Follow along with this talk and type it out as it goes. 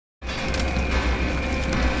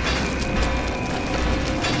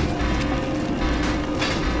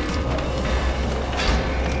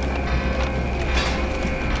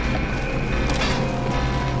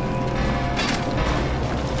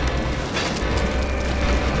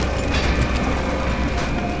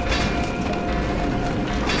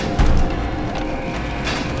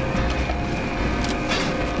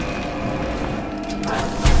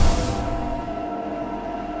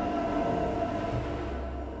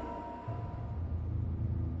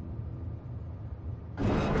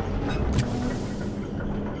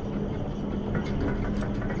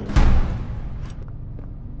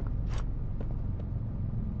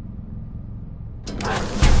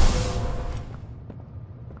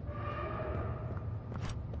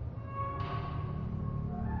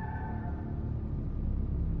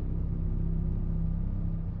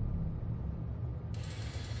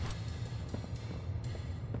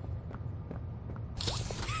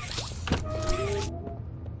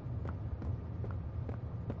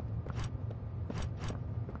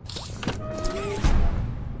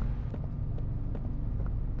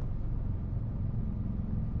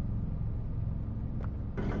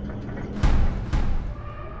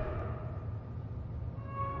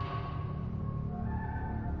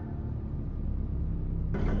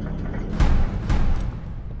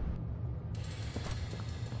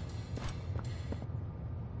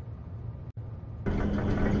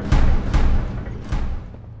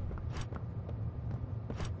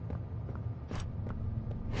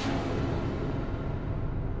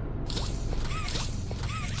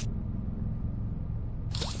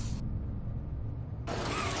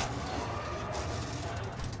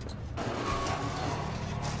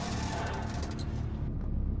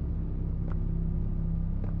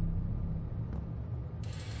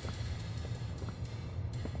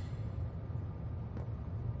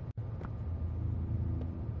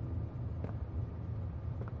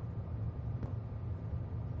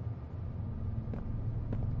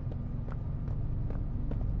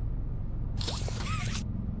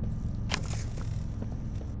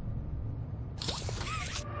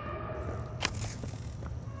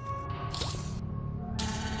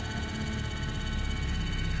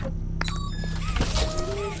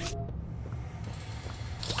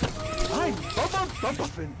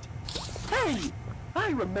Elephant! Hey!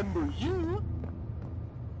 I remember you!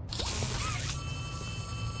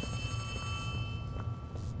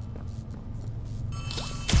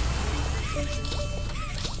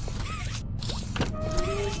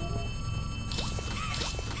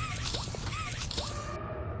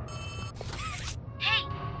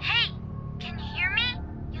 Hey! Can you hear me?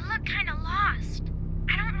 You look kinda lost.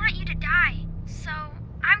 I don't want you to die, so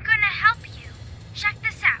I'm gonna help you. Check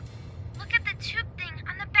this out. Look at the tube thing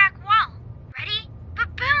on the back wall. Ready?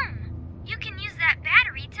 Ba-boom! You can use that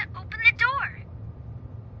battery to open the door.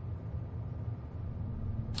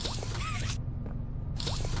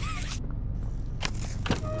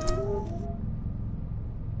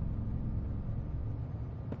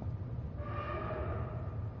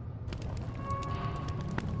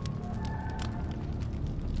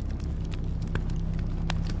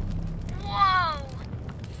 Whoa!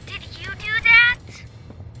 Did you do that?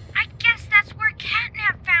 I guess that's where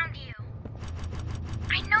Catnap found you.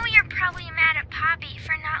 I know you're probably mad at Poppy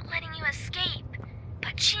for not letting you escape,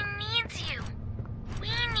 but she needs you. We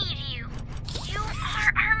need you. You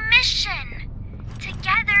are our mission.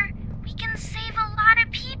 Together, we can save a lot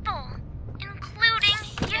of people, including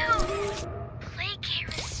you. Playcare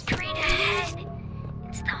is straight ahead.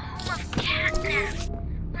 It's the home of Catnap,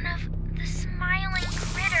 one of the smiling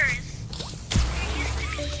critters. There used to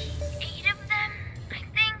be 8 of them, I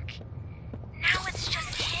think. Now it's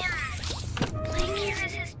just him. Playcare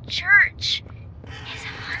is his church, his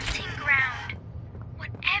hunting ground.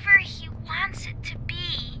 Whatever he wants it to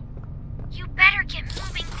be. You better get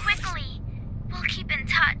moving quickly. We'll keep in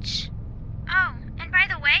touch. Oh, and by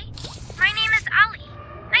the way, my name is Ali.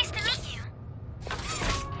 Nice to meet you.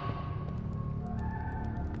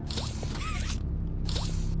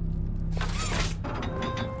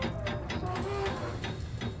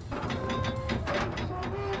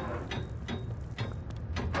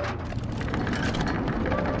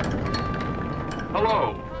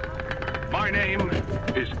 Hello, my name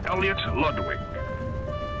is Elliot Ludwig.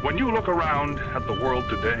 When you look around at the world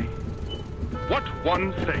today, what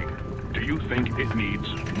one thing do you think it needs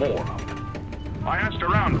more of? I asked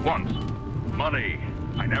around once. Money,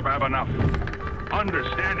 I never have enough.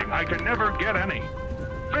 Understanding, I can never get any.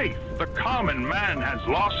 Faith, the common man has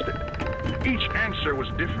lost it. Each answer was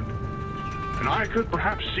different, and I could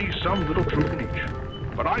perhaps see some little truth in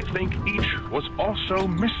each. But I think each was also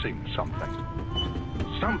missing something.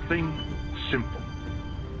 Something simple.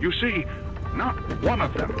 You see, not one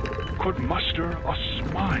of them could muster a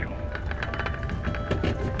smile.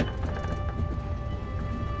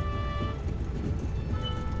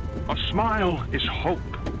 A smile is hope.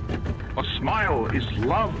 A smile is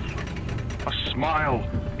love. A smile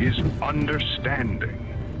is understanding.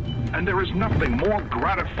 And there is nothing more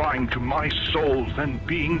gratifying to my soul than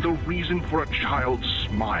being the reason for a child's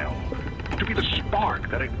smile. To be the spark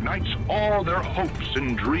that ignites all their hopes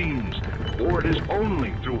and dreams. For it is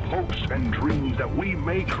only through hopes and dreams that we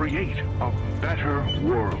may create a better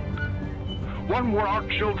world. One where our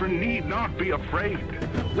children need not be afraid.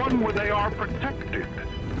 One where they are protected.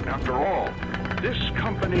 After all, this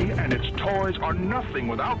company and its toys are nothing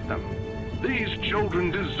without them. These children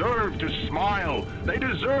deserve to smile. They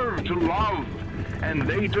deserve to love. And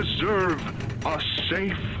they deserve a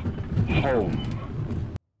safe home.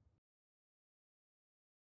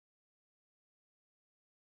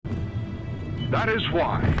 That is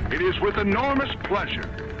why it is with enormous pleasure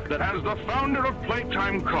that as the founder of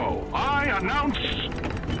Playtime Co., I announce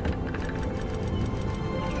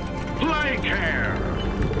Playcare,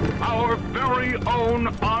 our very own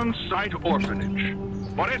on-site orphanage.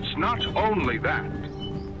 But it's not only that.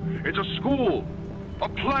 It's a school, a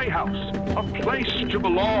playhouse, a place to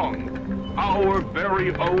belong. Our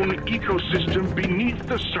very own ecosystem beneath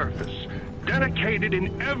the surface, dedicated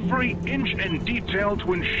in every inch and detail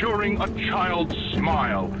to ensuring a child's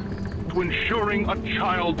smile. To ensuring a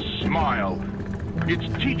child's smile. Its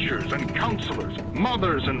teachers and counselors,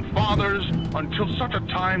 mothers and fathers, until such a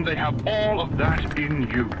time they have all of that in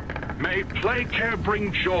you. May Playcare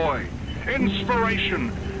bring joy,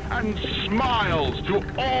 inspiration, and smiles to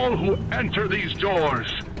all who enter these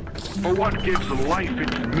doors. For what gives life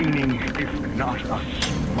its meaning if not a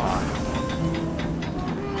smile?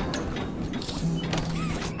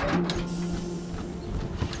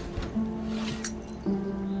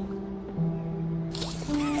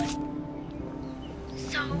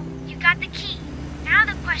 So, you got the key. Now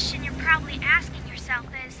the question you're probably asking yourself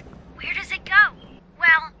is, where does it go?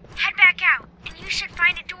 Well, head back out, and you should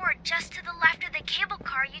find a door just to the left of the cable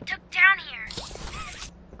car you took down here.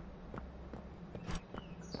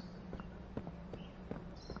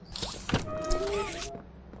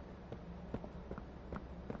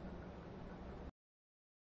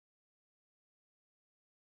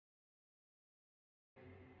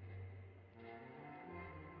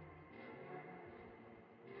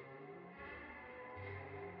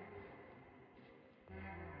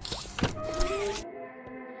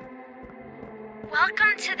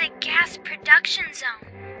 Welcome to the gas production zone,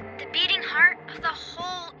 the beating heart of the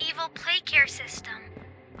whole evil play care system.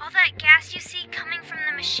 All that gas you see coming from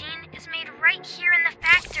the machine is made right here in the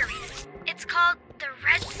factory. It's called the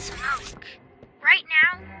red smoke. Right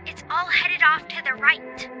now, it's all headed off to the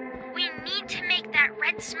right. We need to make that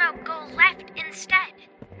red smoke go left instead.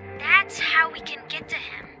 That's how we can get to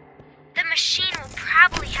him. The machine will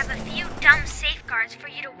probably have a few dumb safeguards for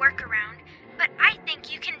you to work around, but I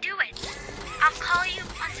think you can do it. I'll call you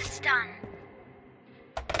once it's done.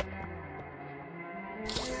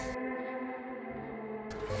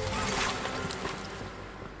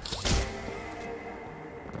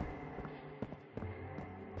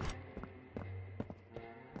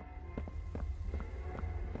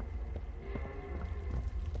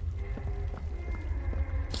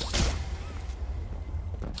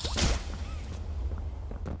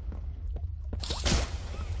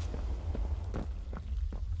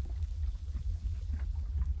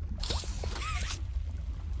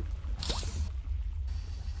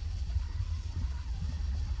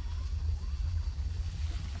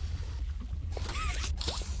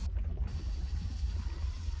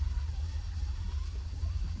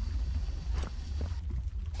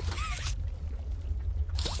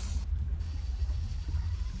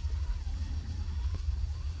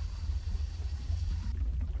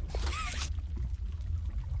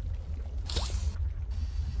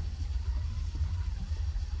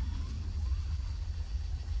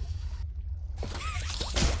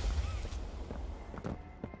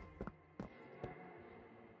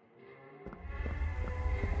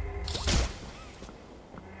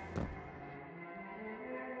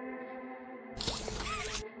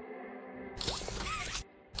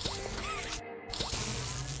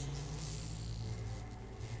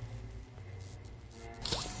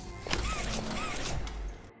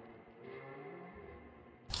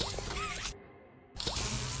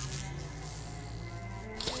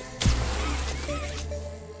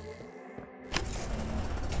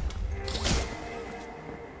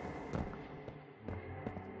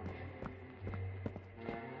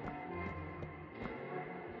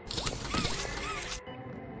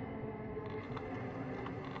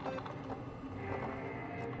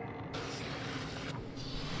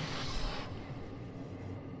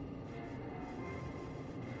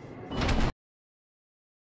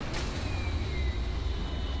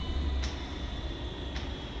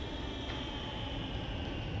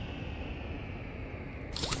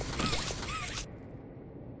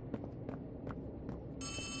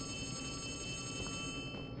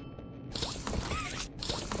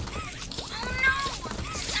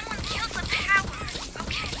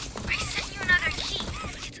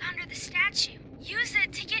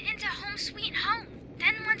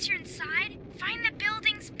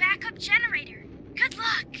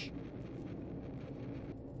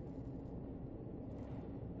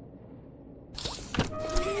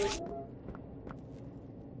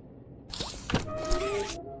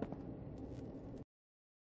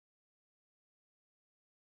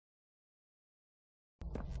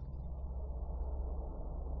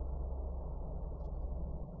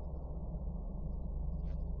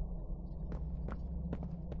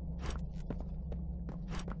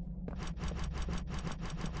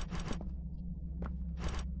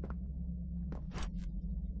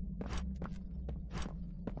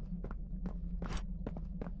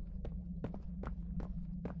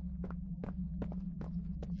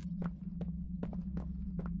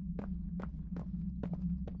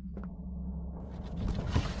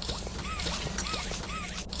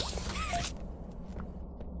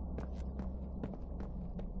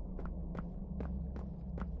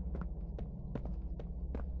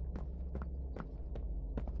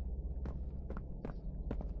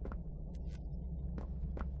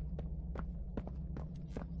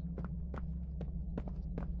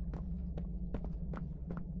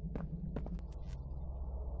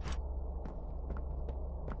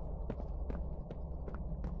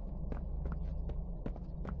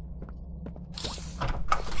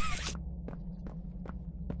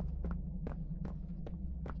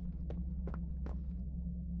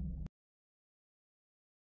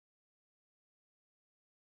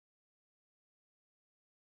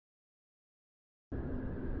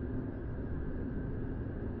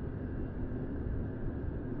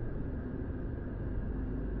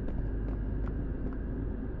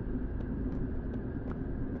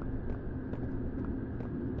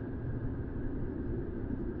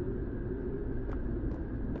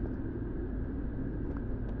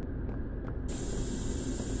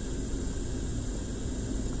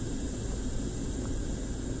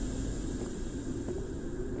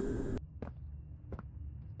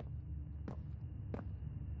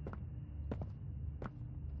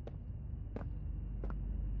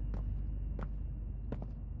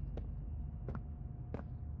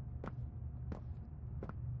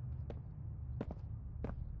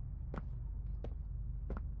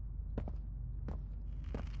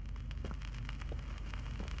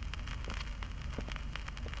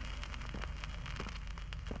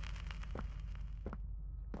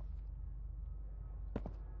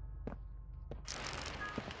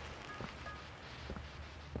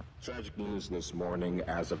 Tragic news this morning.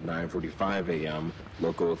 As of 9:45 a.m.,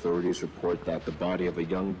 local authorities report that the body of a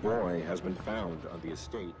young boy has been found on the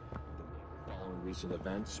estate. Following recent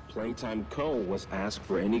events, Playtime Co. was asked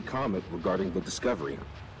for any comment regarding the discovery.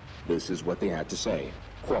 This is what they had to say.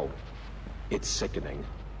 Quote, "It's sickening."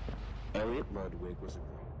 Elliot Ludwig was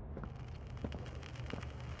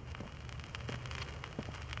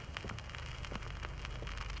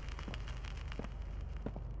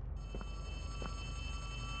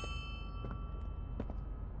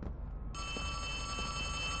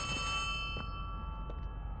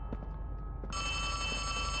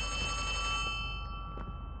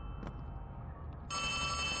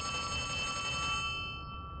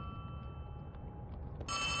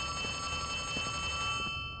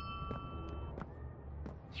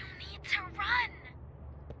You need to run!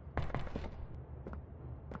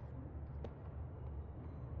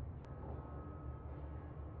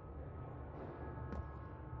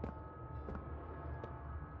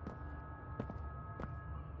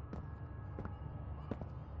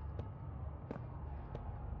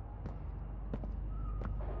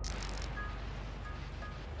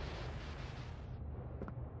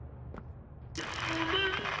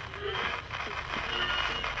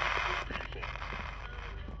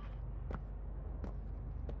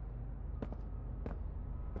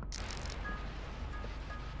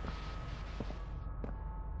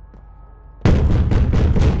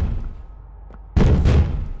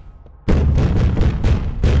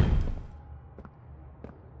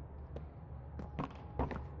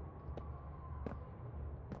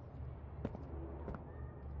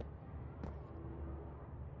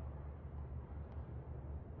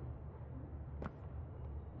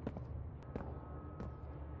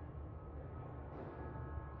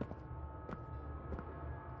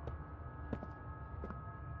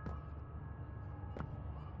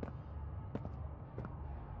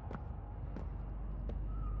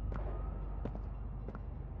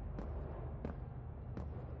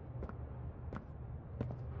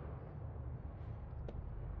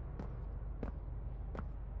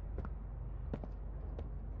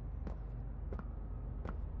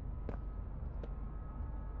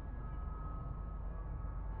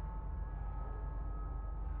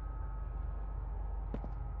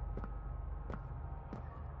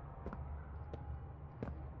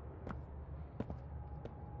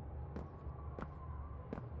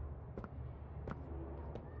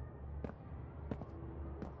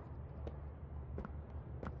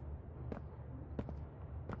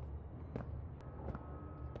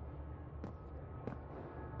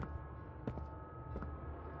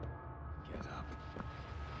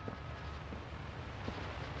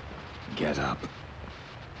 Get up.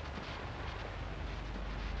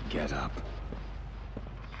 Get up.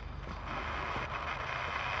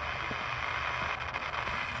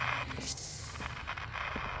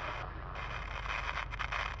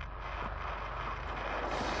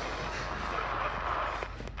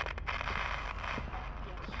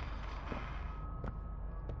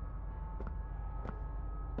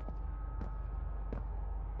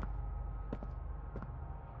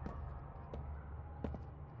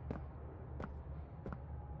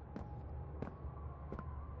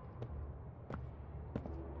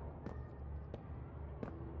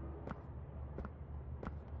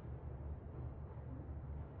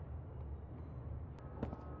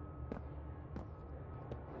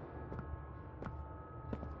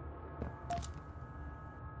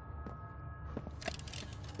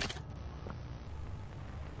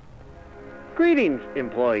 Greetings,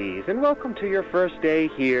 employees, and welcome to your first day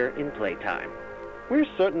here in Playtime. We're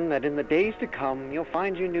certain that in the days to come, you'll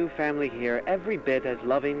find your new family here every bit as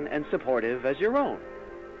loving and supportive as your own.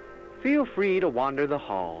 Feel free to wander the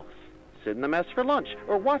halls, sit in the mess for lunch,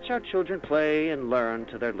 or watch our children play and learn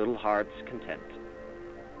to their little hearts' content.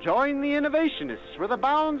 Join the innovationists where the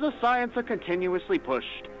bounds of science are continuously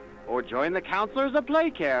pushed, or join the counselors of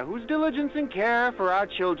Playcare whose diligence and care for our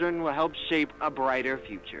children will help shape a brighter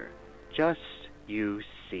future. Just you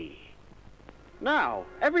see. Now,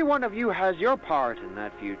 every one of you has your part in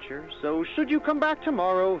that future, so should you come back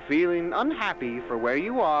tomorrow feeling unhappy for where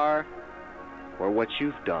you are or what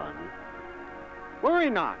you've done, worry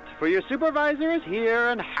not, for your supervisor is here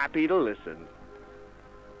and happy to listen.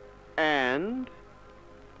 And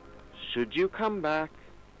should you come back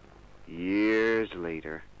years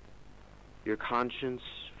later, your conscience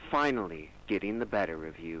finally getting the better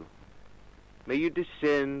of you, may you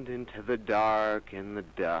descend into the dark and the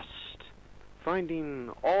dust,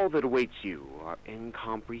 finding all that awaits you are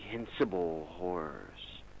incomprehensible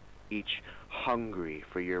horrors, each hungry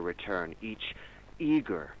for your return, each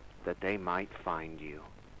eager that they might find you.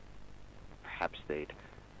 Perhaps they'd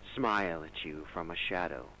smile at you from a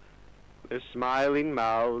shadow, their smiling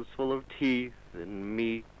mouths full of teeth and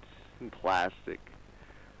meat and plastic,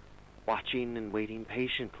 watching and waiting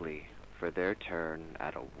patiently for their turn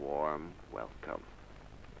at a warm welcome.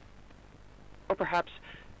 Or perhaps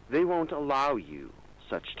they won't allow you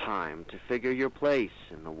such time to figure your place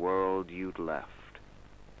in the world you'd left,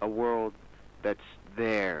 a world that's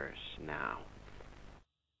theirs now.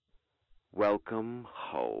 Welcome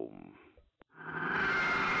home.